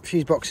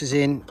fuse boxes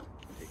in,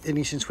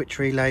 ignition switch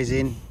relays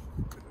in,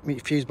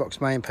 fuse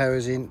box main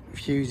power's in,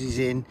 fuses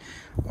in.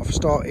 I've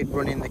started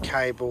running the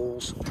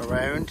cables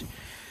around.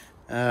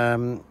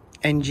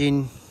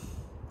 Engine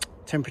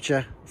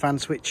temperature fan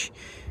switch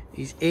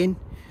is in.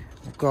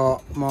 I've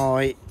got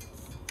my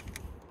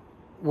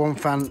one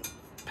fan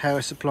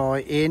power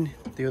supply in,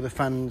 the other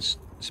fan's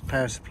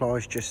power supply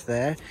is just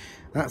there.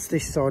 That's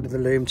this side of the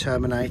loom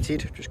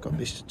terminated. I've just got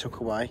this to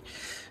tuck away.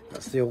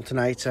 That's the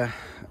alternator,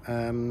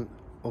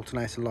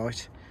 alternator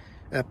light,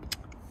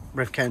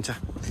 rev counter,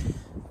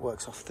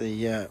 works off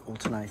the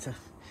alternator.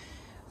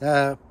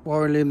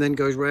 Wiring loom then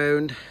goes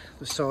round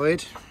the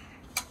side.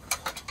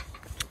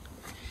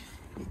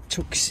 It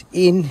tucks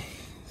in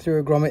through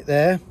a grommet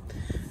there,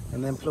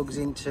 and then plugs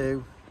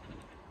into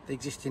the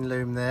existing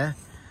loom there.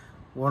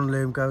 One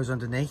loom goes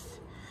underneath.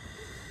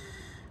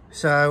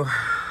 So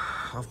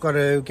I've got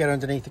to get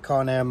underneath the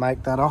car now and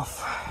make that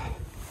off.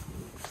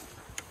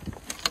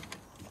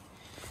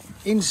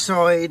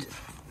 Inside,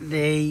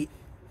 the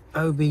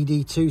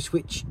OBD2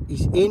 switch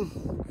is in.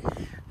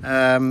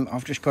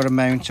 I've just got to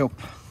mount up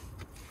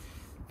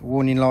the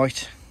warning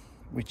light,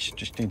 which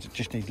just needs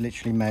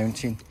literally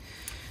mounting,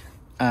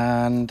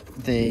 and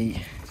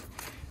the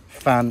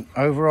fan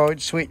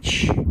override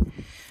switch.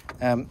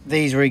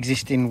 These are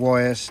existing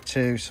wires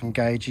to some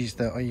gauges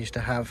that I used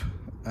to have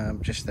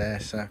just there,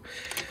 so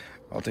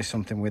I'll do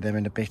something with them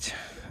in a bit,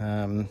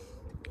 and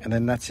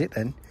then that's it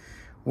then.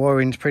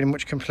 Wiring's pretty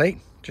much complete.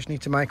 Just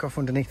need to make off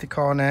underneath the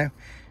car now,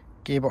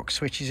 gearbox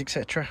switches,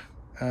 etc.,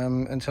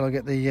 until I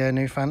get the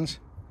new fans.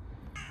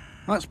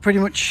 That's pretty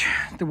much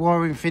the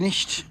wiring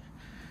finished.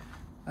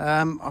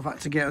 I've had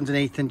to get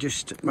underneath and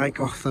just make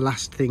off the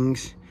last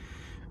things,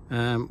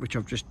 which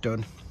I've just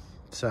done.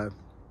 So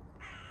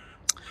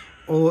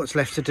all that's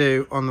left to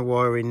do on the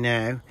wiring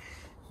now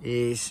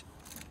is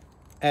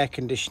air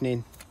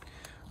conditioning.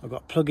 I've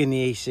got to plug in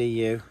the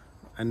ECU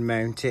and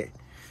mount it,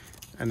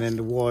 and then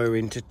the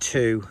wiring to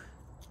 2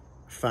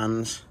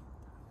 fans,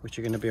 which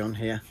are going to be on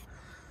here,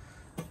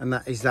 and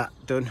that is that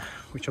done.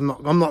 Which I'm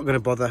not going to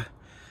bother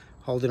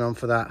holding on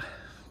for that,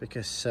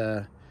 because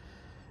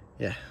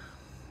yeah,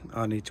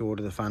 I need to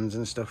order the fans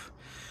and stuff.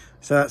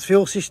 So that's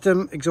fuel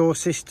system,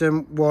 exhaust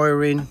system,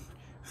 wiring,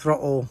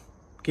 throttle,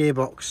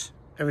 gearbox,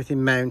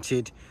 everything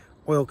mounted,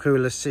 oil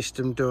cooler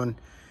system done,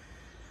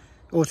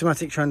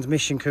 automatic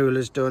transmission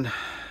coolers done.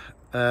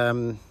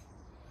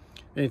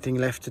 Anything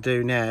left to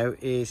do now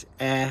is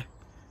air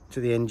to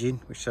the engine,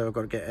 which, so I've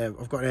got to get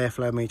I've got an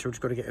airflow meter. I've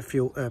just got to get a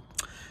fuel an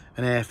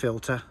air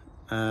filter.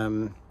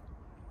 So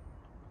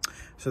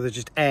there's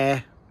just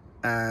air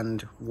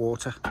and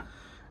water,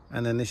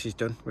 and then this is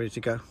done, ready to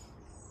go.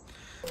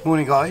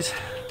 Morning guys.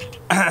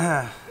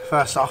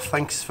 First off,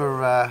 thanks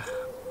for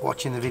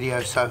watching the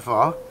video so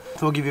far.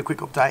 So I'll give you a quick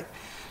update.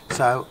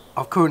 So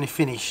I've currently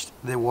finished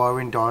the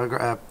wiring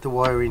diagram, the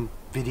wiring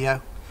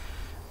video,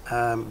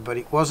 but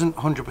it wasn't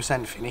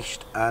 100%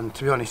 finished, and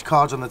to be honest,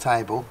 cards on the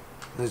table,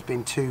 there's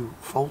been 2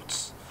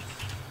 faults.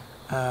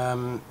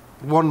 One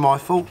my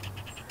fault,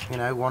 you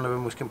know, one of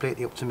them was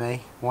completely up to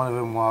me. One of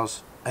them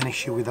was an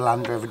issue with the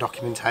Land Rover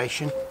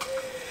documentation.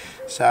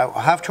 So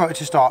I have tried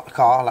to start the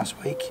car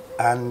last week,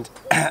 and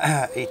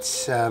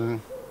it's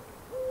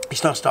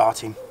not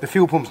starting. The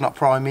fuel pump's not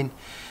priming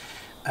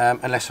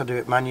unless I do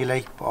it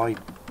manually by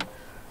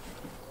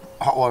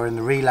hot wiring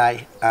the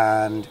relay,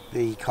 and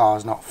the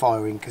car's not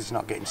firing because it's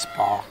not getting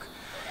spark.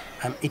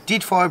 It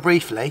did fire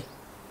briefly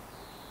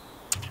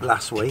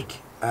last week,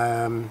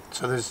 so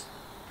there's,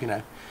 you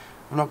know,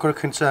 I've not got a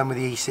concern with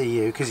the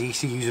ECU because the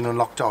ECU is an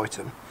unlocked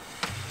item.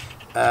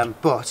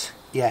 But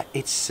yeah,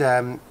 it's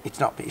not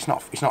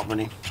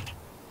running.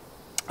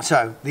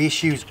 So the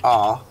issues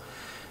are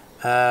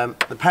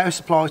the power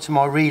supply to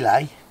my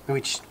relay,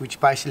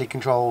 which basically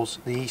controls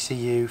the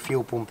ECU,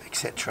 fuel pump,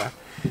 etc.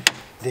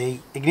 The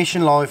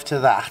ignition live to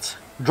that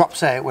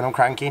drops out when I'm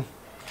cranking,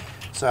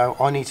 so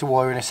I need to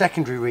wire in a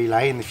secondary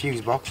relay in the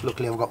fuse box.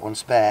 Luckily I've got one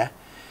spare,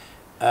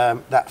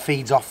 that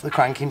feeds off the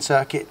cranking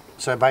circuit.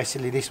 So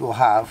basically this will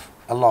have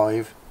a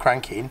live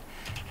cranking.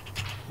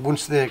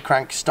 Once the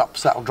crank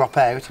stops, that'll drop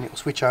out and it will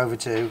switch over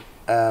to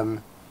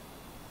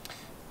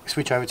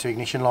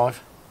ignition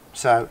live.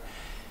 So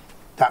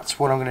that's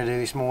what I'm going to do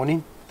this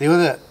morning. The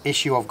other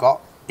issue I've got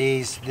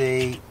is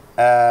the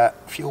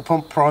fuel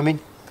pump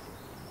priming.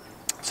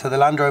 So the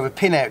Land Rover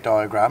pin-out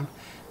diagram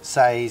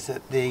says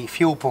that the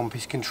fuel pump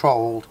is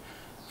controlled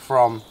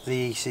from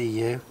the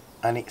ECU,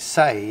 and it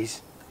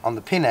says on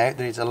the pin-out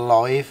that it's a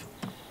live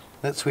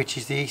that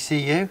switches the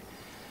ECU,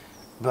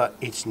 but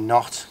it's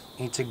not.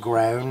 It's a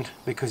ground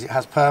because it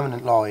has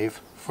permanent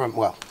live from,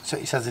 well, so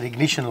it says an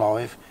ignition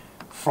live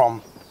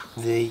from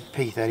the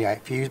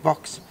P38 fuse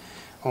box,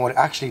 and what it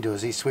actually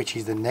does is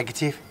switches the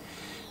negative.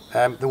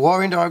 The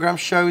wiring diagram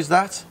shows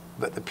that,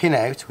 but the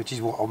pin-out, which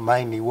is what I've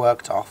mainly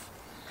worked off,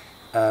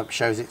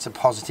 shows it's a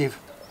positive.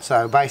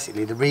 So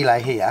basically the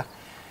relay here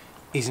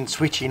isn't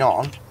switching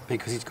on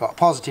because it's got a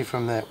positive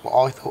from the, what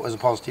I thought was a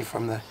positive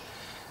from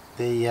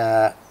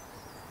the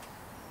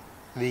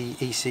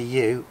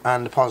ECU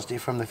and a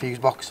positive from the fuse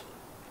box.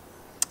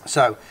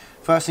 So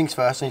first things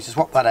first, I need to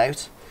swap that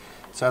out.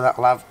 So that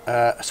will have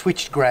a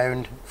switched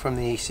ground from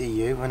the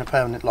ECU and a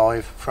permanent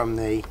live from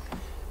the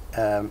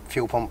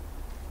fuel pump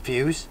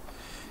fuse.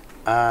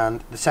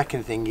 And the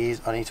second thing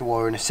is I need to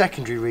wire in a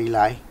secondary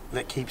relay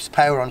that keeps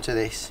power onto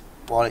this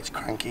while it's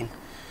cranking.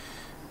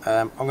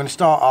 I'm going to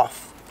start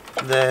off,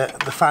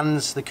 the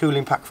fans, the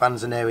cooling pack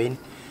fans are now in.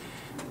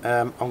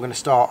 I'm going to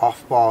start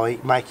off by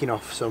making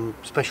off some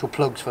special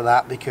plugs for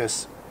that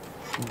because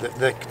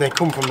they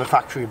come from the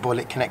factory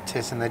bullet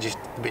connectors and they're just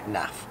a bit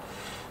naff.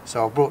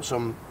 So I brought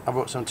some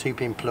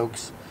 2-pin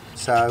plugs.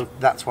 So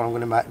that's what I'm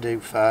going to do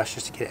first,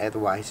 just to get it out of the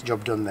way. It's a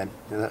job done then.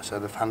 So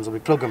the fans will be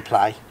plug and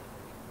play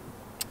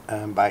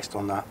based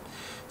on that.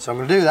 So I'm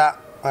going to do that.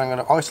 I'm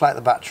going to isolate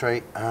the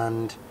battery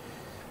and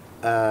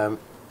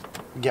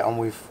get on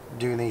with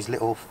doing these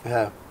little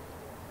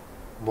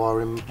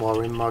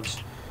wiring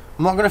mods.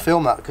 I'm not going to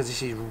film that because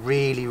this is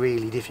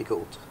really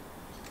difficult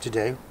to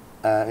do.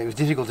 It was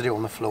difficult to do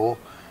on the floor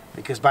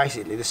because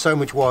basically there's so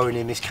much wiring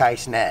in this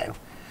case now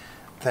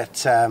that,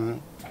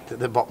 that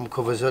the bottom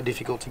covers are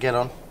difficult to get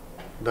on.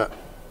 But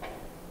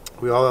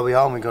we are where we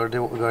are and we've got to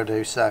do what we've got to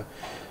do. So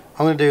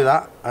I'm going to do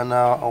that and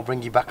I'll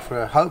bring you back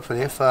for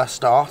hopefully a first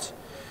start.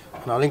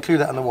 And I'll include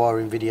that in the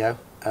wiring video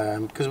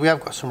because we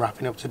have got some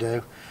wrapping up to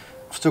do.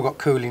 I've still got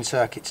cooling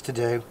circuits to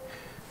do.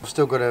 I've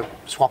still got to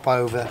swap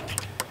over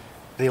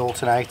the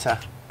alternator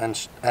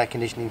and air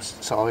conditioning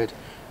side,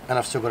 and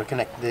I've still got to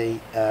connect the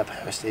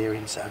power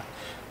steering. So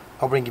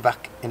I'll bring you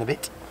back in a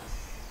bit.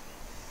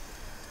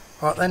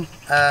 Right then,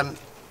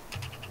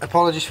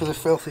 apologies for the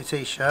filthy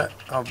t-shirt.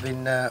 I've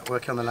been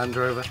working on the Land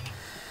Rover.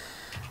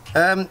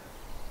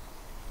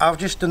 I've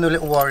just done the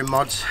little wiring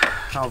mods.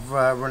 I've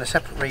run a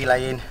separate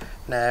relay in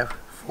now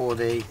for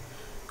the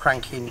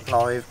cranking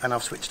live, and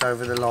I've switched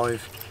over the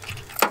live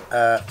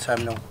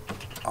terminal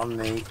on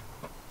the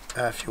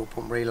fuel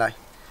pump relay.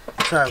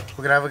 So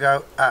we're going to have a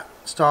go at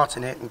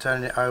starting it and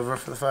turning it over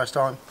for the first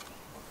time.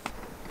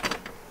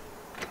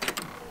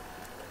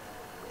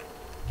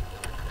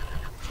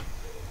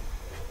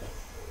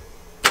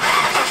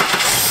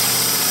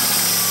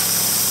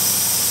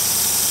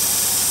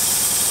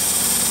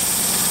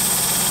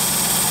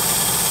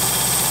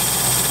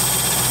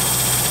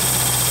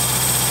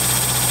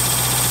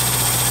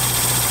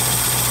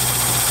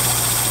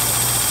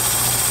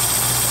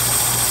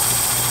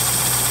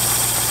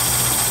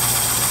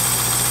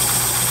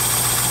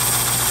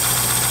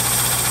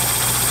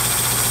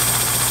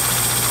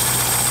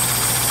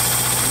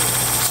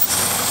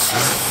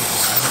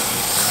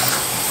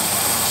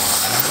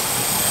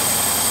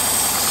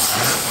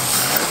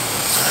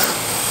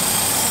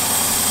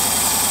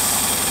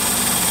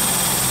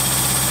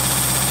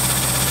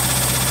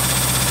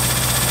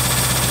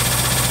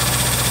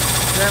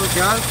 There we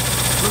go.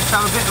 Looks to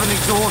have a bit of an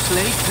exhaust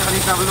leak that I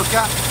need to have a look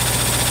at.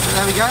 But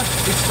there we go.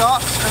 It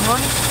starts and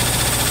runs.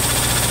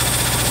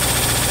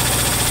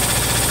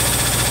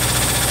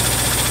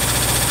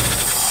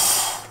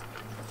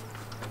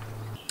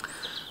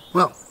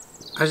 Well,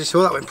 as you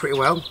saw, that went pretty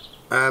well.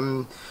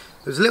 There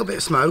was a little bit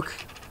of smoke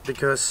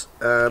because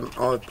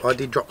I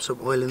did drop some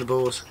oil in the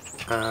bores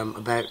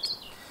about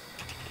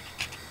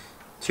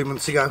 3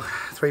 months ago,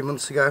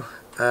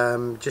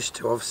 just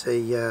to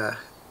obviously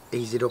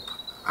ease it up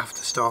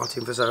after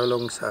starting for so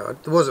long. So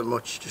there wasn't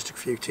much, just a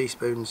few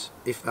teaspoons,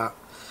 if that,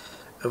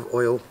 of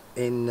oil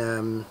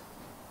in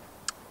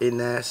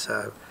there.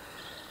 So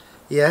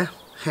yeah,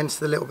 hence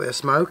the little bit of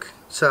smoke.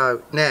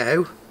 So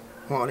now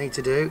what I need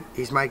to do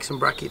is make some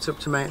brackets up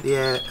to mount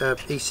the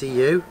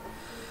ECU.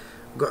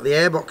 I've got the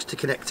airbox to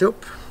connect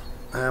up.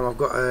 I've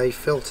got a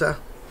filter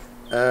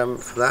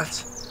for that.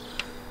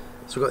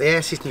 So I've got the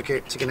air system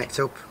to connect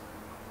up,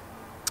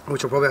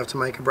 which I'll probably have to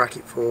make a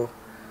bracket for.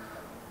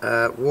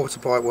 Water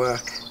pipe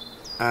work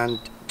and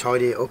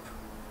tidy it up,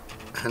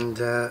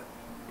 and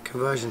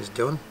conversion's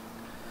done.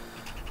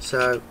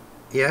 So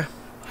yeah,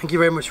 thank you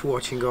very much for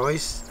watching,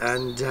 guys,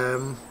 and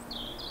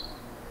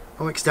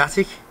I'm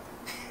ecstatic.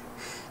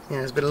 You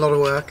know, it's been a lot of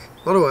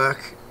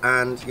work,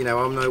 and you know,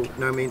 I'm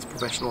no means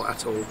professional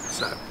at all.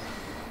 So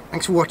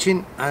thanks for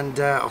watching, and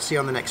I'll see you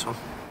on the next one.